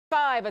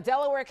Live, a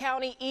Delaware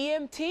County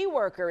EMT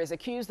worker is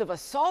accused of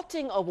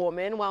assaulting a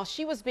woman while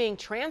she was being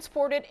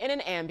transported in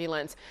an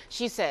ambulance.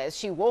 She says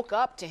she woke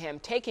up to him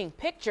taking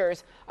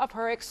pictures of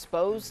her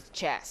exposed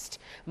chest.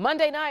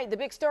 Monday night, the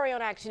big story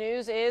on Action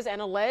News is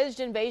an alleged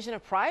invasion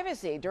of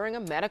privacy during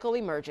a medical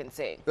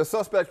emergency. The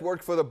suspect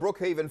worked for the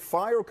Brookhaven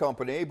Fire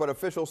Company, but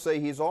officials say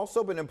he's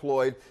also been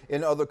employed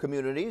in other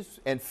communities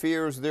and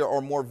fears there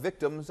are more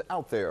victims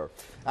out there.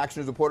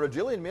 Action News reporter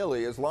Jillian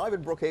Mealy is live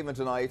in Brookhaven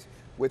tonight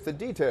with the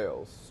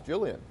details.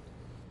 Jillian.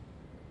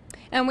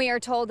 And we are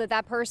told that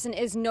that person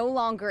is no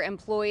longer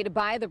employed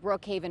by the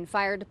Brookhaven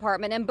Fire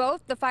Department. And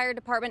both the fire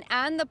department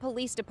and the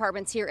police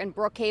departments here in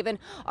Brookhaven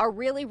are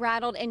really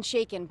rattled and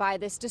shaken by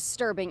this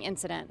disturbing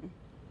incident.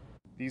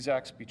 These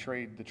acts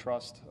betrayed the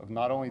trust of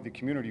not only the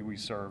community we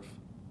serve,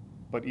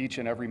 but each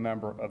and every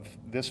member of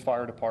this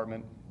fire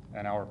department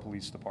and our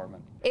police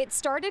department. It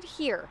started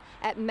here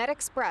at Med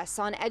Express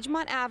on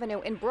Edgmont Avenue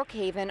in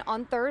Brookhaven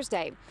on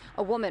Thursday.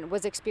 A woman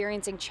was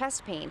experiencing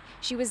chest pain.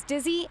 She was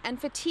dizzy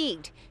and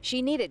fatigued.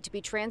 She needed to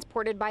be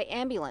transported by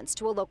ambulance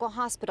to a local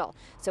hospital.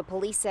 So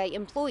police say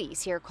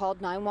employees here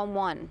called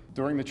 911.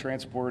 During the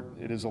transport,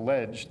 it is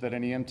alleged that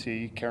an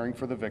EMT caring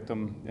for the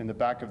victim in the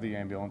back of the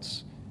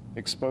ambulance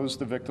exposed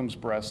the victim's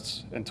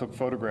breasts and took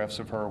photographs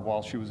of her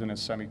while she was in a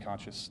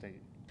semi-conscious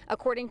state.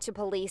 According to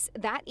police,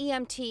 that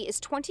EMT is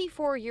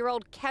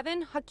 24-year-old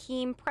Kevin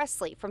Hakeem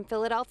Presley from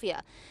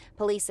Philadelphia.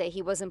 Police say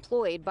he was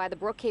employed by the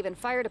Brookhaven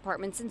Fire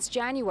Department since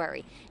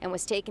January and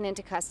was taken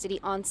into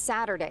custody on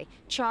Saturday,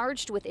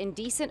 charged with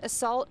indecent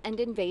assault and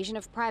invasion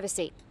of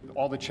privacy.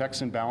 All the checks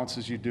and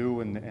balances you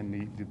do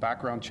and the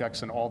background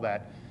checks and all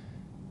that,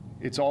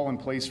 it's all in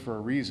place for a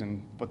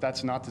reason, but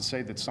that's not to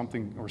say that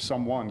something or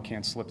someone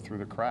can't slip through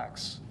the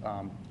cracks.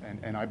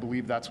 And I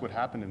believe that's what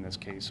happened in this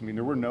case. I mean,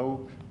 there were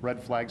no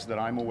red flags that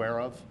I'm aware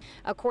of.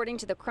 According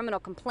to the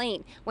criminal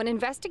complaint, when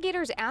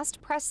investigators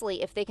asked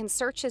Presley if they can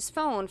search his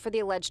phone for the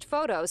alleged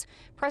photos,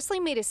 Presley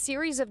made a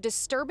series of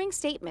disturbing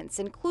statements,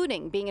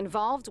 including being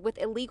involved with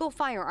illegal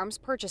firearms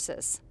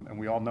purchases. And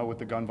we all know with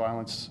the gun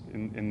violence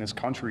in this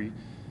country,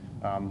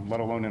 let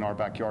alone in our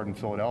backyard in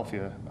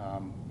Philadelphia,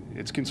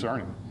 it's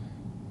concerning.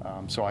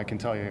 So I can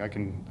tell you, I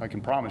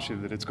can promise you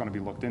that it's going to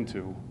be looked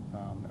into,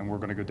 and we're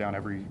going to go down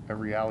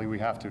every alley we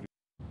have to.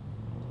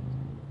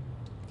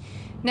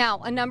 Now,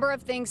 a number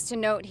of things to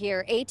note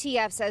here.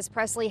 ATF says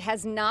Presley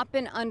has not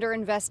been under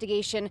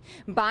investigation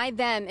by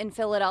them in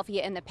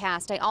Philadelphia in the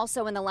past. I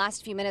also, in the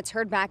last few minutes,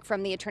 heard back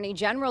from the Attorney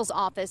General's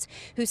office,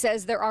 who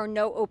says there are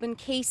no open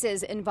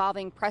cases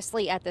involving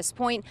Presley at this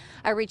point.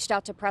 I reached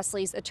out to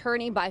Presley's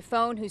attorney by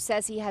phone, who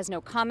says he has no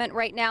comment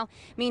right now.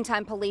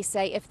 Meantime, police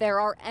say if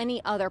there are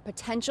any other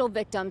potential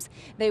victims,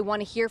 they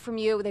want to hear from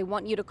you. They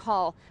want you to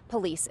call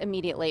police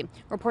immediately.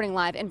 Reporting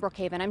live in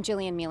Brookhaven, I'm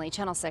Jillian Mealy,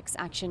 Channel 6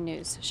 Action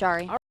News.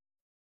 Shari.